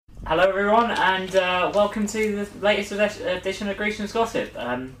Hello everyone, and welcome to the latest edition of Grecian's Gossip.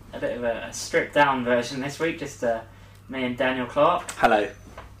 A bit of a stripped down version this week, just me and Daniel Clark. Hello.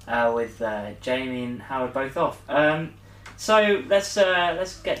 With Jamie and Howard both off. So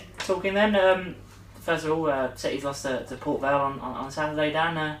let's get talking then. First of all, City's lost to Port Vale on Saturday,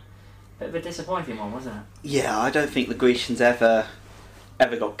 Dan. A bit of a disappointing one, wasn't it? Yeah, I don't think the Grecians ever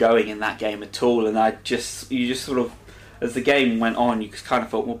got going in that game at all, and you just sort of, as the game went on, you kind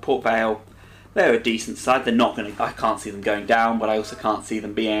of thought, well, Port Vale, they're a decent side. They're not going to. I can't see them going down, but I also can't see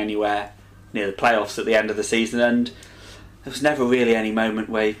them being anywhere near the playoffs at the end of the season. And there was never really any moment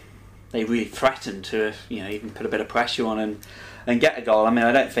where they really threatened to, even put a bit of pressure on and get a goal. I mean,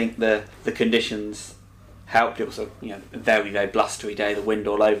 I don't think the conditions helped. It was a very, very blustery day. The wind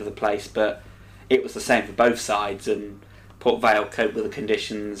all over the place, but it was the same for both sides. And Port Vale coped with the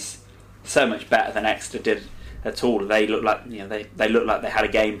conditions so much better than Exeter did at all. They looked like they looked like they had a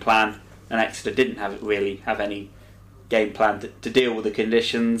game plan, and Exeter didn't really have any game plan to deal with the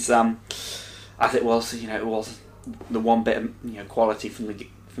conditions. As it was, it was the one bit of quality from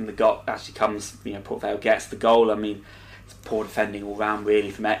the gut actually comes. Port Vale gets the goal. I mean, it's poor defending all round really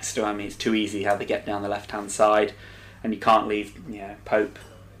from Exeter. I mean, it's too easy how they get down the left hand side, and you can't leave Pope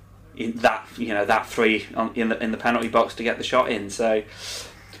in that free in the penalty box to get the shot in. So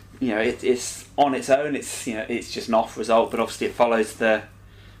it's on its own. It's just an off result, but obviously it follows the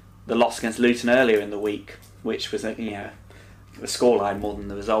loss against Luton earlier in the week, which was the scoreline more than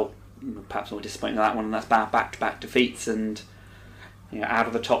the result. Perhaps more disappointing than that one, and that's back-to-back defeats and out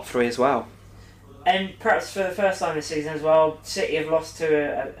of the top three as well. And perhaps for the first time this season as well, City have lost to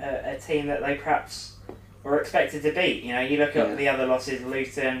a team that they perhaps were expected to beat. You look at the other losses: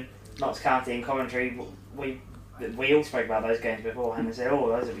 Luton, Notts County, and Coventry. We all spoke about those games beforehand and said, "Oh,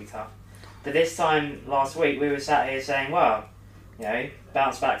 those would be tough." But this time last week, we were sat here saying, "Well,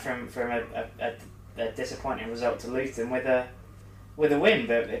 bounce back from a disappointing result to Luton with a win."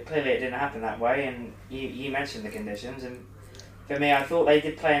 But clearly, it didn't happen that way. And you mentioned the conditions, and for me, I thought they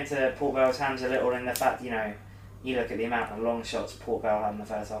did play into Port Vale's hands a little in the fact, you look at the amount of long shots Port Vale had in the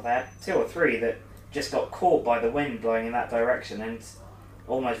first half. They had 2 or 3 that just got caught by the wind blowing in that direction and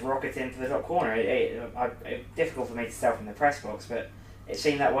almost rocketed into the top corner. It's difficult for me to tell from the press box, but it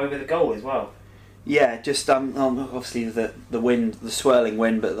seemed that way with the goal as well. Yeah, just obviously the wind, the swirling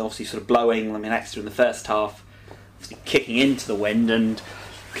wind, but obviously sort of blowing. I mean, Exeter in the first half, obviously kicking into the wind and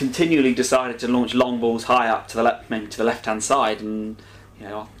continually decided to launch long balls high up to the left hand side. And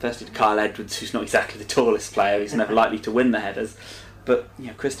firstly to Kyle Edwards, who's not exactly the tallest player, he's never likely to win the headers. But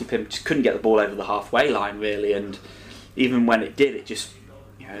Christy Pym just couldn't get the ball over the halfway line really, and even when it did, it just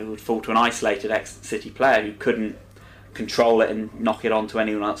it would fall to an isolated City player who couldn't control it and knock it on to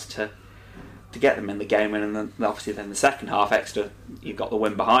anyone else to get them in the game. And then obviously the second half, Exeter, you got the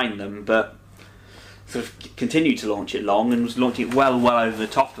win behind them, but sort of continued to launch it long and was launching it well over the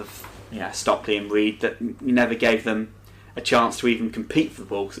top of Stockley and Reid, that never gave them a chance to even compete for the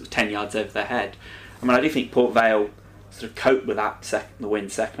ball because it was 10 yards over their head. I mean, I do think Port Vale sort of coped with that the win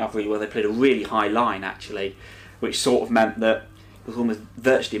second half really well. They played a really high line actually, which sort of meant that it was almost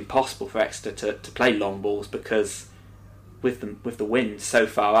virtually impossible for Exeter to play long balls, because with the wind so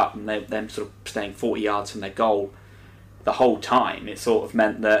far up and them sort of staying 40 yards from their goal the whole time, it sort of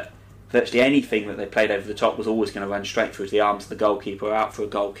meant that virtually anything that they played over the top was always going to run straight through to the arms of the goalkeeper or out for a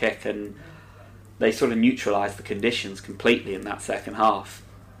goal kick, and they sort of neutralised the conditions completely in that second half,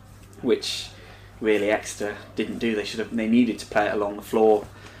 which really Exeter didn't do. They needed to play it along the floor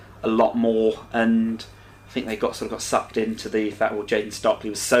a lot more, and I think they got sucked into the fact, well, Jayden Stockley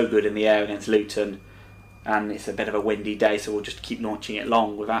was so good in the air against Luton, and it's a bit of a windy day, so we'll just keep launching it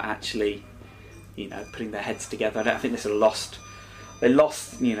long without actually, putting their heads together. I think they sort of lost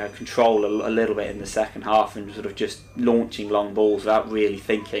control a little bit in the second half and sort of just launching long balls without really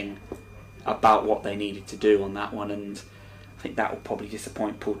thinking about what they needed to do on that one. And I think that will probably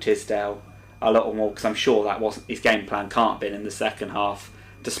disappoint Paul Tisdale a little more, because I'm sure that wasn't his game plan. Can't have been in the second half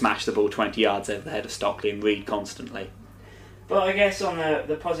to smash the ball 20 yards over the head of Stockley and Reid constantly. But I guess on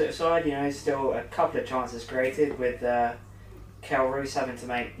the positive side, still a couple of chances created, with Kel Roos having to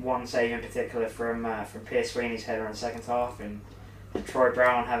make one save in particular from Pierce Sweeney's header in the second half, and Troy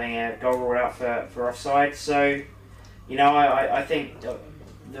Brown having a goal ruled out for offside. So, I think,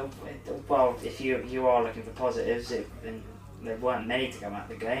 well, if you are looking for positives, and there weren't many to come out of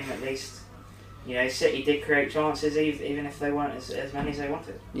the game, at least, City did create chances, even if they weren't as many as they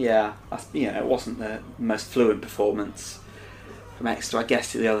wanted. Yeah, it wasn't the most fluent performance from Exeter. I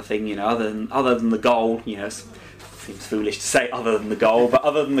guess the other thing, other than the goal, it seems foolish to say other than the goal, but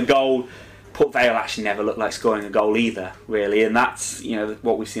other than the goal, Port Vale actually never looked like scoring a goal either, really, and that's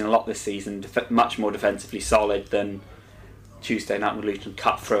what we've seen a lot this season. Much more defensively solid than Tuesday night when Luton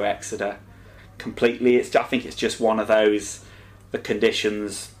cut through Exeter completely. I think it's just one of those, the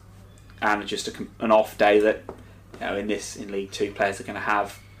conditions and just an off day that in League Two players are going to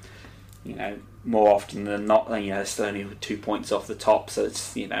have. More often than not, they're still only 2 points off the top, so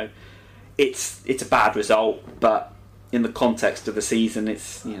it's it's a bad result, but in the context of the season,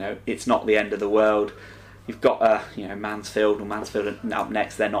 it's not the end of the world. You've got Mansfield up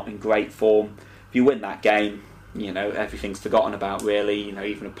next. They're not in great form. If you win that game, everything's forgotten about, really.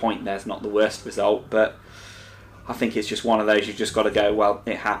 Even a point there's not the worst result, but I think it's just one of those you've just got to go, well,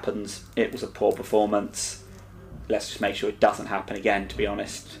 it happens. It was a poor performance. Let's just make sure it doesn't happen again, to be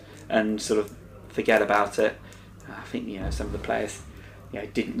honest, and sort of forget about it. I think some of the players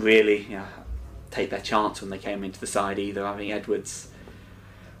didn't really take their chance when they came into the side either. I think Edwards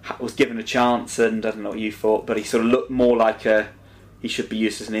was given a chance, and I don't know what you thought, but he sort of looked more like he should be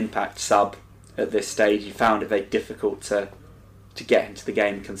used as an impact sub at this stage. He found it very difficult to get into the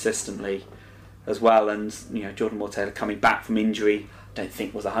game consistently as well, and Jordan Moore-Taylor coming back from injury, I don't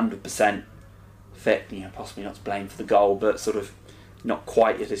think was 100% fit. Possibly not to blame for the goal, but sort of not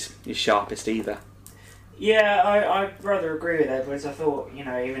quite at his sharpest either. Yeah, I rather agree with Edwards. I thought,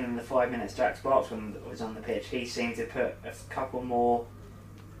 even in the 5 minutes Jack Sparksman was on the pitch, he seemed to put a couple more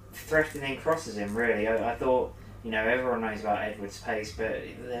threatening crosses in, really. I thought, everyone knows about Edwards' pace, but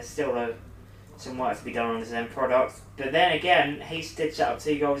there's still some work to be done on his end product. But then again, he did set up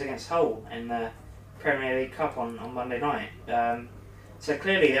 2 goals against Hull in the Premier League Cup on Monday night. So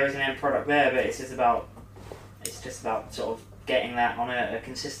clearly there is an end product there, but it's just about sort of getting that on a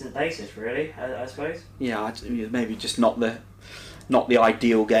consistent basis, really, I suppose. Yeah, maybe just not the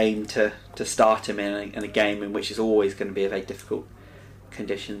ideal game to start him in a game in which is always going to be a very difficult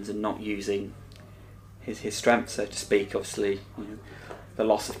conditions, and not using his strength, so to speak. Obviously, the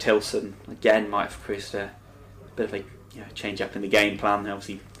loss of Tilson again might have produced a bit of a change up in the game plan.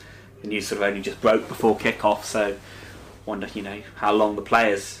 Obviously, the news sort of only just broke before kick-off, so wonder how long the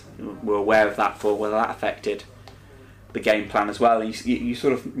players were aware of that for, whether that affected the game plan as well. And you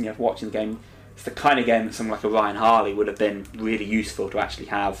sort of watching the game, it's the kind of game that someone like a Ryan Harley would have been really useful to actually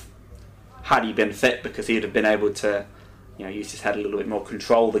have had he been fit, because he would have been able to use his head a little bit more,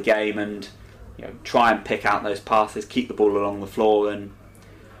 control the game, and try and pick out those passes, keep the ball along the floor, and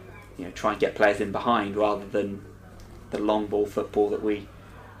try and get players in behind, rather than the long ball football that we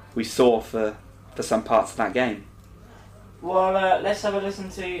saw for some parts of that game. Well, let's have a listen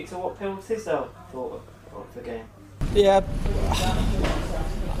to what Phil Tisdale thought of the game. Yeah,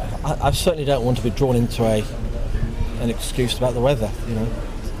 I certainly don't want to be drawn into an excuse about the weather.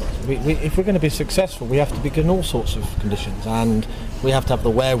 If we're going to be successful, we have to be good in all sorts of conditions, and we have to have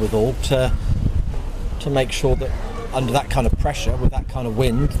the wherewithal to make sure that under that kind of pressure, with that kind of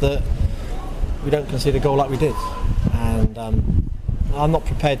wind, that we don't concede a goal like we did. And I'm not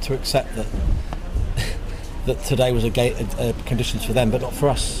prepared to accept that today was conditions for them, but not for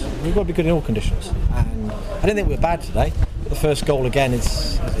us. We've got to be good in all conditions. And I don't think we were bad today. But the first goal again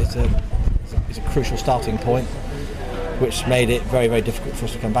is a crucial starting point, which made it very, very difficult for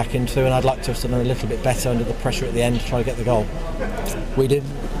us to come back into. And I'd like to have done a little bit better under the pressure at the end to try to get the goal. We did.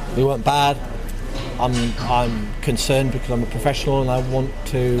 We weren't bad. I'm concerned because I'm a professional and I want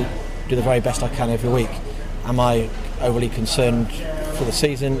to do the very best I can every week. Am I overly concerned for the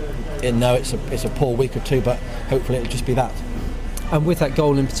season? No, it's a poor week or two, but hopefully it'll just be that. And with that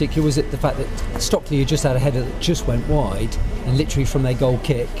goal in particular, was it the fact that Stockley had just had a header that just went wide, and literally from their goal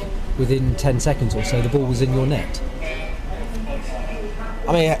kick, within 10 seconds or so, the ball was in your net?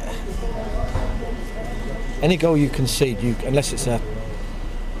 I mean, any goal you concede, unless it's a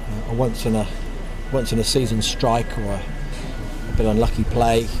once in a season strike or a bit unlucky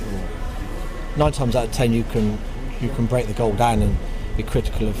play, 9 times out of 10 you can break the goal down and be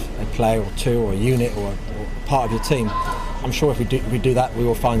critical of a player or two or a unit or part of your team. I'm sure if we do that, we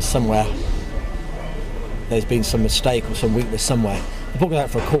will find somewhere there's been some mistake or some weakness somewhere. The ball goes out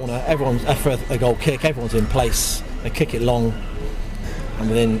for a corner, everyone's for a goal kick, everyone's in place, they kick it long, and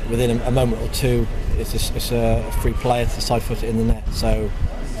within a moment or two it's a free player to side foot it in the net. So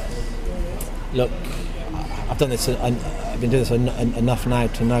look, I've been doing this enough now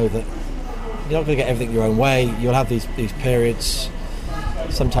to know that you're not going to get everything your own way. You'll have these periods.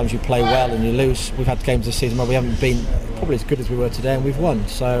 Sometimes you play well and you lose. We've had games this season where we haven't been probably as good as we were today, and we've won.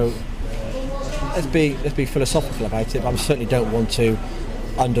 So let's be philosophical about it. But I certainly don't want to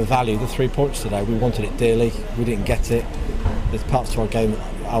undervalue the 3 points today. We wanted it dearly. We didn't get it. There's parts to our game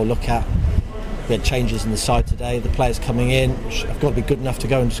that I'll look at we had changes in the side today. The players coming in have got to be good enough to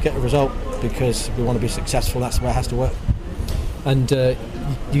go and just get a result, because we want to be successful. That's the way it has to work. And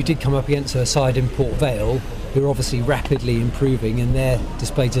you did come up against a side in Port Vale who are obviously rapidly improving, and their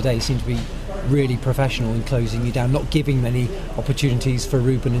display today seemed to be really professional in closing you down, not giving many opportunities for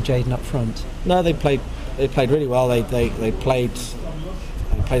Ruben and Jayden up front. No, they played really well. They played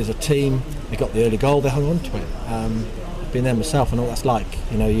as a team. They got the early goal. They hung on to it. I've been there myself. I know what that's like.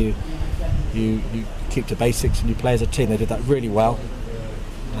 You keep to basics and you play as a team. They did that really well,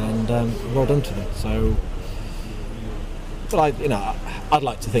 and well done to them. So, but I'd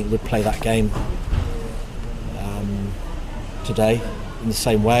like to think we'd play that game today in the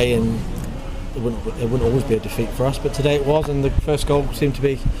same way, and it wouldn't always be a defeat for us. But today it was, and the first goal seemed to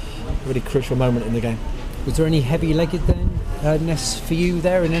be a really crucial moment in the game. Was there any heavy-legged then, Ness, for you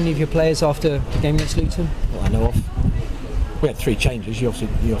there and any of your players after the game against Luton? Well, I know of. We had 3 changes. You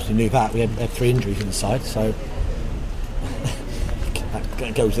obviously knew that. We had 3 injuries in the side, so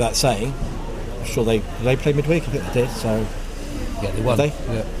that goes without saying. I'm sure they played midweek. I think they did. So yeah, they won. Did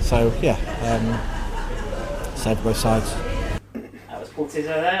they? Yeah. So sad both sides. That was Paul Tizzo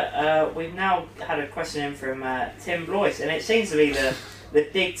there. We've now had a question in from Tim Blois, and it seems to be the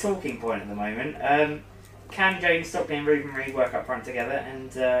big talking point at the moment. Can Jayden Stockley and Ruben Reid work up front together,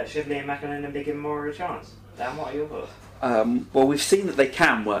 and should Liam McAlinden be given more of a chance? Dan, what are your thoughts? Well, we've seen that they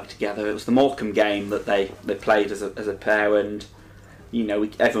can work together. It was the Morecambe game that they played as a pair, and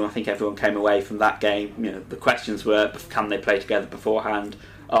I think everyone came away from that game. The questions were, can they play together beforehand?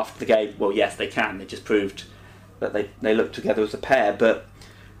 After the game, well, yes, they can. They just proved that they look together as a pair. But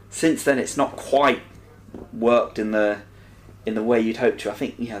since then, it's not quite worked in the way you'd hope to. I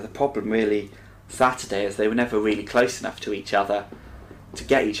think the problem really Saturday is they were never really close enough to each other to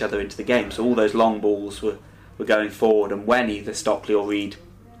get each other into the game. So all those long balls were going forward, and when either Stockley or Reid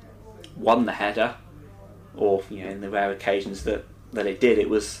won the header, or in the rare occasions that it did,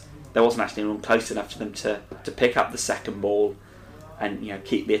 there wasn't actually anyone close enough to them to pick up the second ball and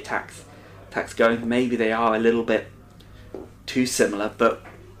keep the attacks going. Maybe they are a little bit too similar, but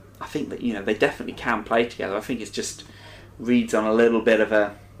I think that they definitely can play together. I think it's just Reid's on a little bit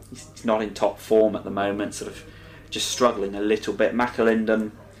of he's not in top form at the moment, sort of just struggling a little bit.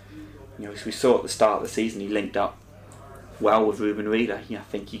 McAlinden, as we saw at the start of the season, he linked up well with Ruben Reid. I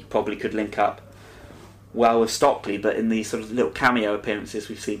think he probably could link up well with Stockley, but in the sort of little cameo appearances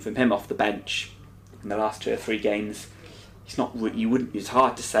we've seen from him off the bench in the last 2 or 3 games, he's not. It's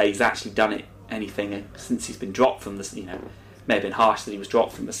hard to say he's actually done anything since he's been dropped from the. May have been harsh that he was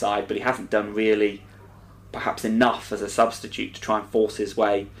dropped from the side, but he hasn't done really, perhaps enough as a substitute to try and force his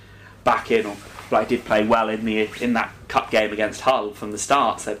way back in. But he did play well in that cup game against Hull from the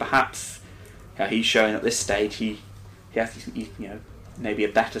start, so perhaps he's showing at this stage he has maybe a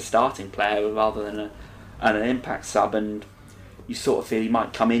better starting player rather than an impact sub, and you sort of feel he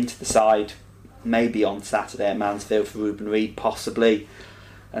might come into the side maybe on Saturday at Mansfield for Ruben Reid possibly,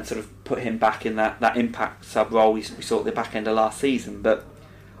 and sort of put him back in that impact sub role we saw at the back end of last season. But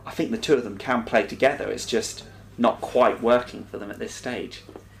I think the two of them can play together. It's just not quite working for them at this stage.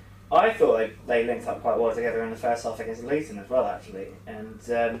 I thought they linked up quite well together in the first half against Luton as well, actually. And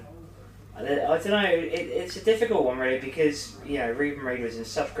I don't know, it's a difficult one really, because Ruben Reid was in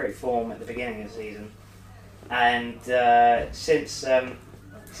such great form at the beginning of the season, and since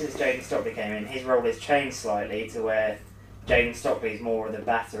Jayden Stockley came in, his role has changed slightly to where Jayden Stockley is more of the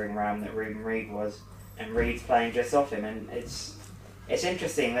battering ram that Ruben Reid was, and Reid's playing just off him. And it's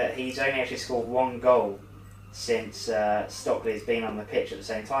interesting that he's only actually scored 1 goal since Stockley has been on the pitch at the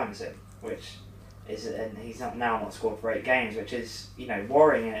same time as him, which is, and he's not scored for 8 games, which is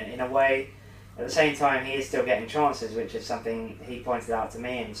worrying in a way. At the same time, he is still getting chances, which is something he pointed out to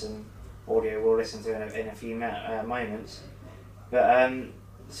me in some audio we'll listen to in a few moments. But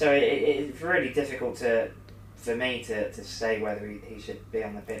so it's really difficult for me to say whether he should be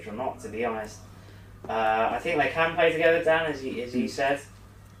on the pitch or not, to be honest. I think they can play together, Dan, as you said.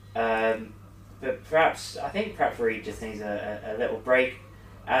 But perhaps Reid just needs a little break.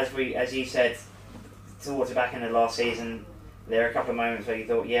 As you said, towards the back end of last season, there were a couple of moments where you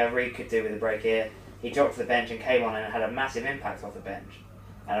thought, Reid could do with a break here. He dropped to the bench and came on and had a massive impact off the bench.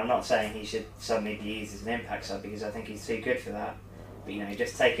 And I'm not saying he should suddenly be used as an impact sub, because I think he's too good for that. But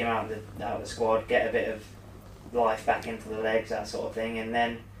just take him out of the squad, get a bit of life back into the legs, that sort of thing, and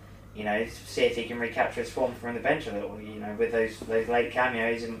then see if he can recapture his form from the bench a little. With those late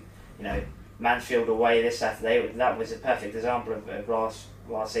cameos, and Mansfield away this Saturday, that was a perfect example of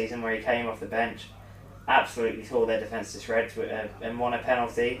last season, where he came off the bench, absolutely tore their defence to shreds, and won a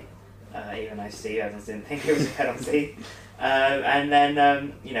penalty, even though Steve Evans didn't think it was a penalty. And then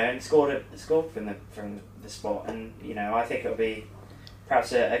and scored from the spot. And I think it'll be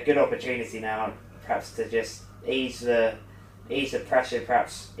perhaps a good opportunity now, perhaps to just ease the pressure,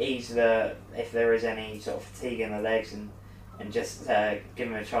 perhaps ease if there is any sort of fatigue in the legs, and just give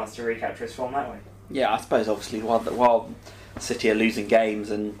him a chance to recapture his form that way. Yeah, I suppose obviously while City are losing games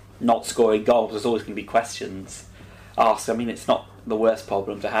and not scoring goals, there's always going to be questions asked. I mean, it's not the worst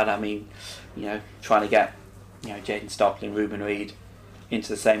problem to have. I mean, trying to get Jayden Stockley, Ruben Reid into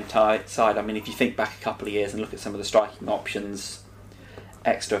the same side. I mean, if you think back a couple of years and look at some of the striking options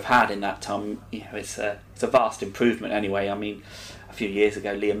Exeter have had in that time, it's a vast improvement anyway. I mean, a few years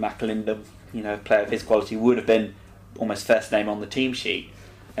ago, Liam McAlinden, a player of his quality, would have been almost first name on the team sheet,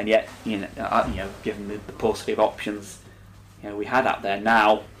 and yet given the paucity of options we had out there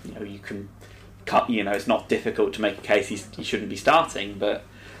now, you can cut. It's not difficult to make a case he shouldn't be starting, but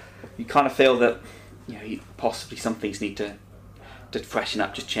you kind of feel that possibly some things need to freshen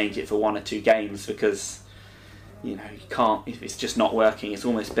up, just change it for 1 or 2 games, because you can't, if it's just not working. It's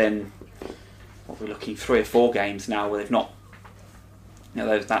almost been, we're looking 3 or 4 games now where they've not,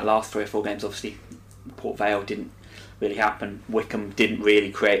 that last 3 or 4 games, obviously Port Vale didn't really happen, Wycombe didn't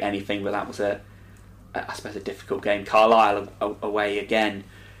really create anything, but that was I suppose a difficult game. Carlisle away again,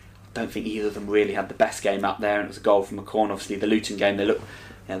 I don't think either of them really had the best game up there, and it was a goal from a corner. Obviously the Luton game, they looked,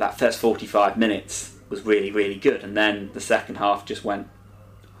 that first 45 minutes was really, really good, and then the second half just went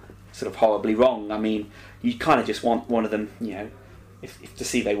sort of horribly wrong. I mean, you kind of just want one of them, if to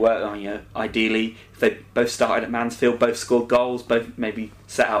see they were, ideally, if they both started at Mansfield, both scored goals, both maybe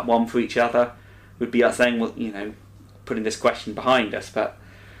set out one for each other, would be us saying, well, putting this question behind us. But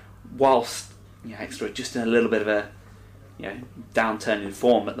whilst Exeter are just in a little bit of a downturn in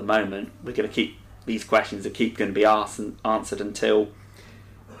form at the moment, we're going to keep these questions that keep going to be asked and answered until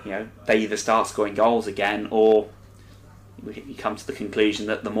they either start scoring goals again, or you come to the conclusion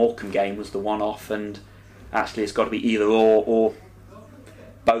that the Morecambe game was the one-off, and actually it's got to be either or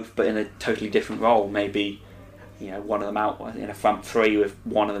both, but in a totally different role. Maybe one of them out in a front 3 with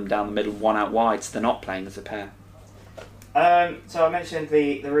one of them down the middle, one out wide, so they're not playing as a pair. So I mentioned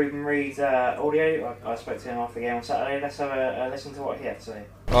the Ruben Reid audio. I spoke to him after the game on Saturday. Let's have a listen to what he had to say.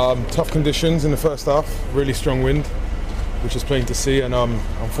 Tough conditions in the first half, really strong wind, which is plain to see, and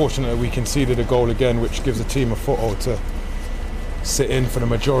unfortunately we conceded a goal again, which gives the team a foothold to sit in for the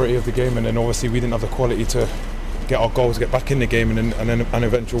majority of the game, and then obviously we didn't have the quality to get our goals, get back in the game, and then an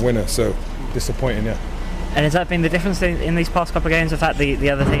eventual winner. So disappointing, yeah. And has that been the difference in these past couple of games, the fact the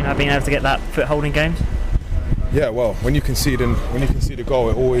other team have been able to get that foothold in games? Yeah, well, when you concede a goal,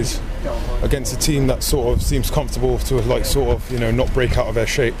 it always, against a team that sort of seems comfortable to not break out of their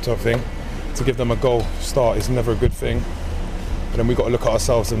shape type thing, to give them a goal start is never a good thing. But then we've got to look at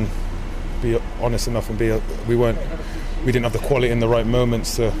ourselves and be honest enough and we didn't have the quality in the right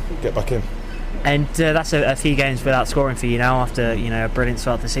moments to get back in. And that's a few games without scoring for you now after a brilliant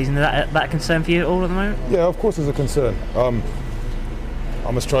start to the season. Is that a concern for you at all at the moment? Yeah, of course it's a concern.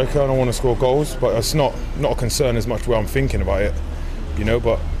 I'm a striker and I want to score goals, but it's not a concern as much where I'm thinking about it,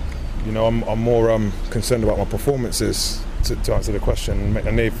 But I'm more concerned about my performances to answer the question,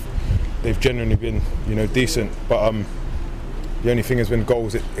 and they've genuinely been decent. But the only thing has been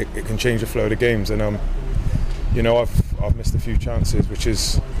goals. It can change the flow of the games, and I've missed a few chances, which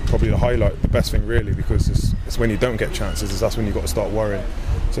is probably the highlight, the best thing really, because it's when you don't get chances, that's when you've got to start worrying.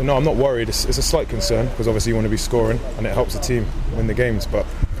 So no, I'm not worried. It's a slight concern, because obviously you want to be scoring and it helps the team win the games, but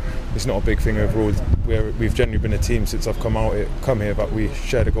it's not a big thing overall. We've generally been a team since I've come here, but we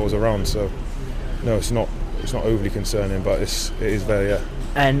share the goals around, so no, it's not overly concerning, but it is very, yeah.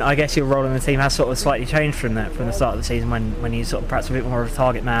 And I guess your role in the team has sort of slightly changed from the start of the season, when you sort of perhaps a bit more of a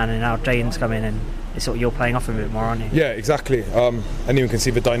target man, and now Jayden's come in and it's sort of you're playing off a bit more, aren't you? Yeah, exactly. And you can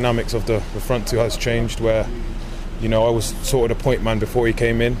see the dynamics of the front 2 has changed, where I was sort of the point man before he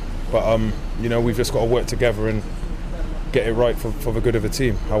came in, but we've just got to work together and get it right for the good of the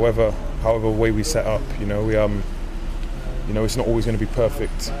team. However way we set up, it's not always going to be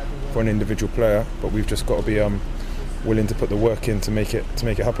perfect for an individual player, but we've just got to be willing to put the work in to make it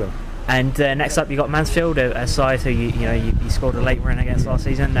happen. And next up, you got Mansfield, a side who you scored a late run against last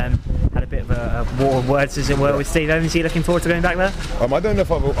season. Had a bit of a war of words, as it were, with Steve Evans. Are you looking forward to going back there? I don't know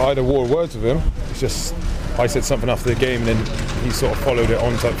if I had a war of words with him. It's just I said something after the game, and then he sort of followed it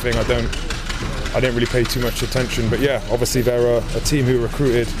on type thing. I didn't really pay too much attention, but yeah, obviously they're a team who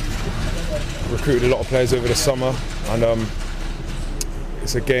recruited a lot of players over the summer, and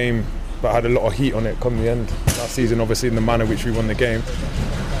it's a game that had a lot of heat on it come the end last season, obviously in the manner which we won the game.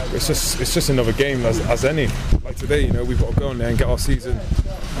 It's just another game as any. Like today, we've got to go in there and get our season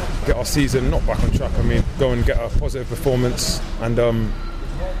get our season not back on track. I mean, go and get a positive performance and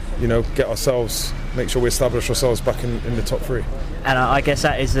get ourselves, make sure we establish ourselves back in the top 3. And I guess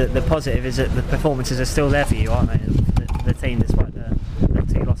that is the positive, is that the performances are still there for you, aren't they? The team, despite the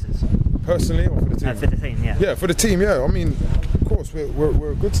 2 losses. Personally, or for the team? For the team, yeah. Yeah, for the team, yeah. I mean, of course,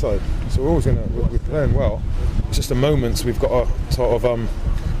 we're a good side, so we're playing well. It's just the moments we've got to sort of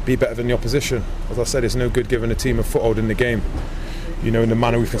be better than the opposition. As I said, it's no good giving a team a foothold in the game, in the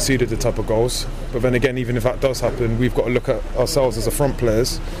manner we've conceded the type of goals. But then again, even if that does happen, we've got to look at ourselves as the front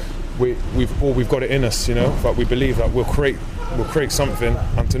players. We've got it in us, that we believe that we'll create something,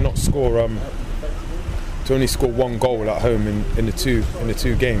 and to not score, to only score 1 goal at home in the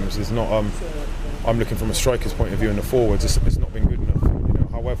two games is not. I'm looking from a striker's point of view, in the forwards, it's not been good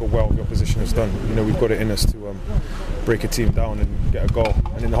enough. However well the opposition has done, we've got it in us to break a team down and get a goal,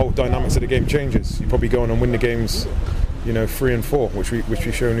 and then the whole dynamics of the game changes. You probably go on and win the games, 3 and 4, which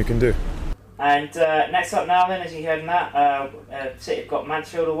we've shown we can do. And next up now then, as you heard in that, City have got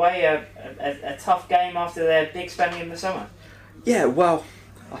Mansfield away, a tough game after their big spending in the summer. Yeah, well,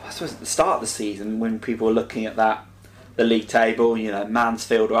 I suppose at the start of the season, when people were looking at the league table,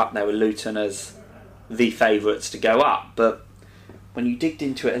 Mansfield were up there with Luton as the favourites to go up, but when you digged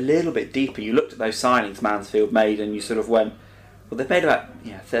into it a little bit deeper, you looked at those signings Mansfield made and you sort of went, well, they've made about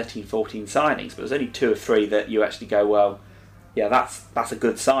 13, 14 signings, but there's only 2 or 3 that you actually go, well, yeah, that's a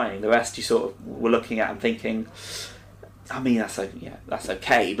good signing. The rest you sort of were looking at and thinking, I mean, that's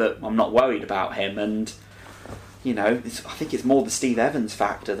okay, but I'm not worried about him. And I think it's more the Steve Evans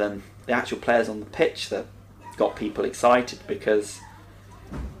factor than the actual players on the pitch that got people excited, because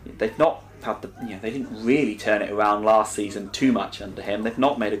they've not had they didn't really turn it around last season too much under him. They've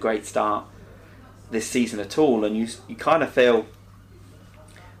not made a great start this season at all, and you kind of feel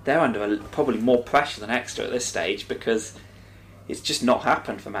they're under probably more pressure than Exeter at this stage, because it's just not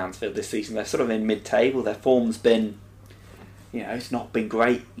happened for Mansfield this season. They're sort of in mid-table. Their form's been, it's not been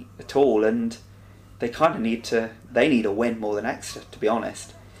great at all, and they kind of need a win more than Exeter, to be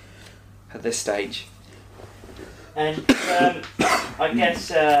honest, at this stage. And I guess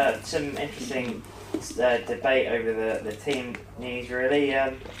some interesting debate over the team news, really.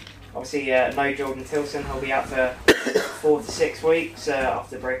 Obviously, no Jordan Tilson. He'll be out for 4 to 6 weeks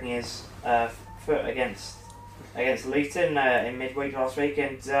after breaking his foot against Luton in midweek last week,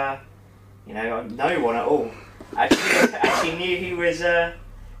 and no one at all actually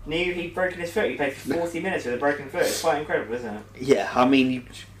knew he'd broken his foot. He played for 40 minutes with a broken foot. It's quite incredible, isn't it? Yeah, I mean,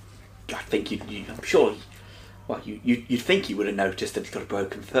 I think I'm sure. Well, you'd think you would have noticed that he's got a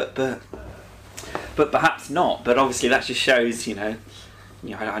broken foot, but perhaps not. But obviously, that just shows, I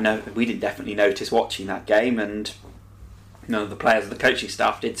know we didn't definitely notice watching that game, and the players and the coaching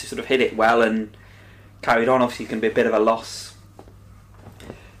staff did sort of hit it well and carried on. Obviously, it's going to be a bit of a loss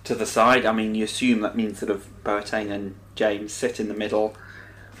to the side. I mean, you assume that means sort of Boateng and James sit in the middle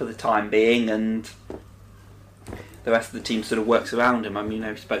for the time being, and the rest of the team sort of works around him. I mean,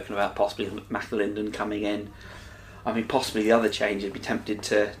 we've spoken about possibly McAlinden coming in. I mean, possibly the other change I'd be tempted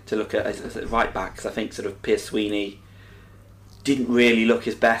to look at as a right back, because I think sort of Pierce Sweeney didn't really look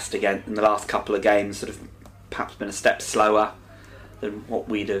his best again in the last couple of games. Sort of perhaps been a step slower than what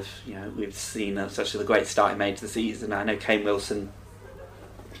we've seen, such as the great start he made to the season. I know Kane Wilson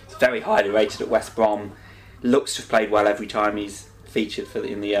is very highly rated at West Brom. Looks to have played well every time he's featured for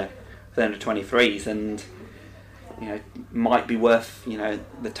the under 23s, and might be worth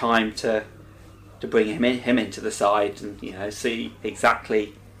the time to bring him into the side and see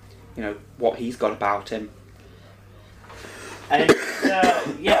exactly what he's got about him. And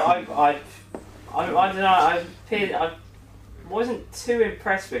I don't know. I wasn't too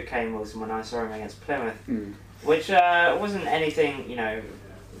impressed with Kane Wilson when I saw him against Plymouth, which wasn't anything. No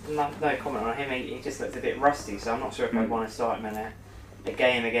comment on him. He just looked a bit rusty, so I'm not sure if I'd want to start him in a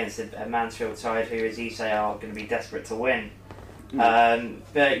game against a Mansfield side who, as you say, are going to be desperate to win.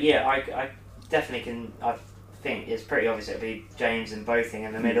 But yeah, I definitely can. I think it's pretty obvious it'll be James and Boateng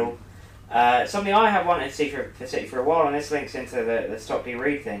in the middle. Something I have wanted to see for City for a while, and this links into the Stockley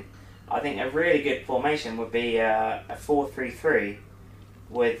Reed thing. I think a really good formation would be a 4-3-3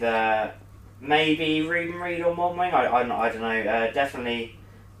 with maybe Ruben Reid on one wing. I don't know. Definitely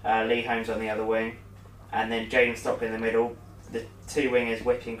Lee Holmes on the other wing, and then Jaden Stockley in the middle. The 2 wingers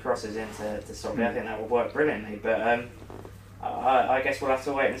whipping crosses into Stockley. I think that would work brilliantly. But I guess we'll have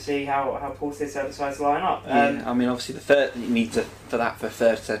to wait and see how Paul Tisdale decides to line up. I mean, obviously the third you need for a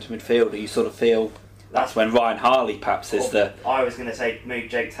third centre midfielder. You sort of feel that's when Ryan Harley perhaps is the. I was going to say move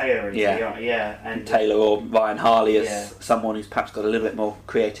Jake Taylor into and Taylor or Ryan Harley as someone who's perhaps got a little bit more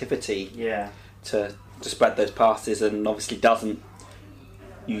creativity. Yeah. To spread those passes, and obviously doesn't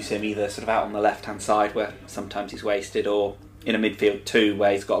use him either sort of out on the left hand side where sometimes he's wasted, or in a midfield two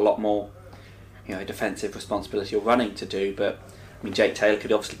where he's got a lot more, you know, defensive responsibility or running to do. But I mean, Jake Taylor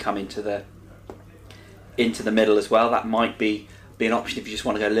could obviously come into the middle as well. That might be an option if you just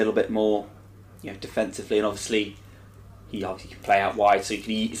want to go a little bit more, you know, defensively. And obviously he obviously can play out wide, so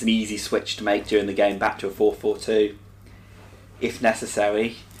it's an easy switch to make during the game back to a 4-4-2 if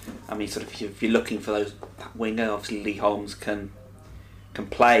necessary. I mean, sort of if you're looking for that winger, obviously Lee Holmes can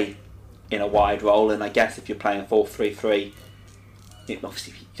play in a wide role, and I guess if you're playing a 4-3-3,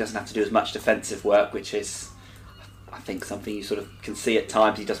 obviously he doesn't have to do as much defensive work, which is, I think, something you sort of can see at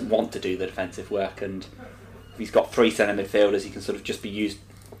times. He doesn't want to do the defensive work, and if he's got three centre midfielders, he can sort of just use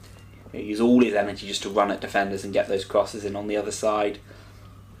all his energy just to run at defenders and get those crosses in on the other side.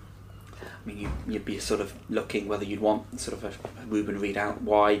 I mean, you'd be sort of looking whether you'd want sort of a Ruben Reid out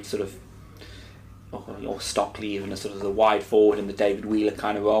wide, sort of, or Stockley even a sort of the wide forward in the David Wheeler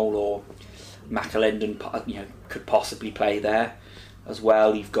kind of role, or McAlinden, you know, could possibly play there as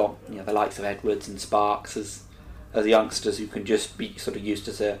well. You've got, you know, the likes of Edwards and Sparks as youngsters who can just be sort of used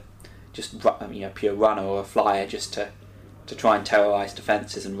as a pure runner or a flyer, just to try and terrorise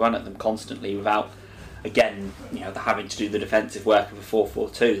defences and run at them constantly without, again, you know, having to do the defensive work of a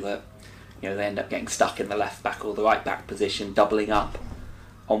 4-4-2 that, you know, they end up getting stuck in the left back or the right back position, doubling up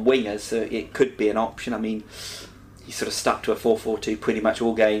on wingers. So it could be an option. I mean, he sort of stuck to a 4-4-2 pretty much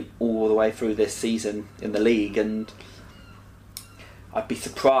all the way through this season in the league, and I'd be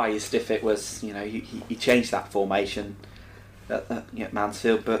surprised if it was, you know, he changed that formation at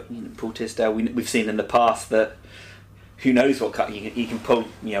Mansfield. But, you know, Paul Tisdale, we've seen in the past that who knows what cut he can pull,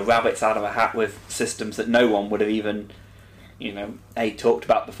 you know, rabbits out of a hat with systems that no one would have even, you know, A, talked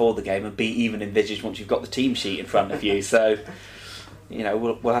about before the game, and B, even envisaged once you've got the team sheet in front of you. So, you know,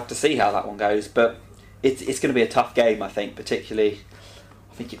 we'll have to see how that one goes. But it's going to be a tough game, I think. Particularly,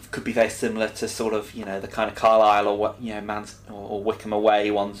 I think it could be very similar to sort of, you know, the kind of Carlisle or what, you know, or Wickham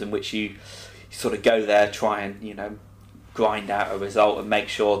away ones in which you sort of go there, try and, you know, grind out a result and make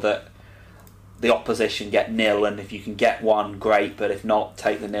sure that the opposition get nil, and if you can get one, great, but if not,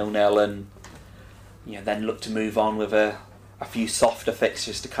 take the 0-0 and, you know, then look to move on with a few softer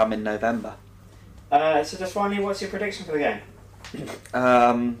fixtures to come in November. So just finally, what's your prediction for the game?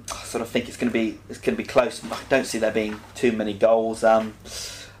 I sort of think it's going to be close. I don't see there being too many goals.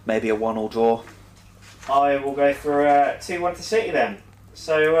 Maybe a 1-1 draw. I will go for 2-1 to City then.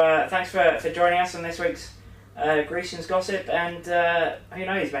 So thanks for joining us on this week's Grecians Gossip, and who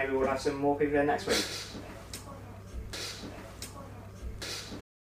knows, maybe we'll have some more people in next week.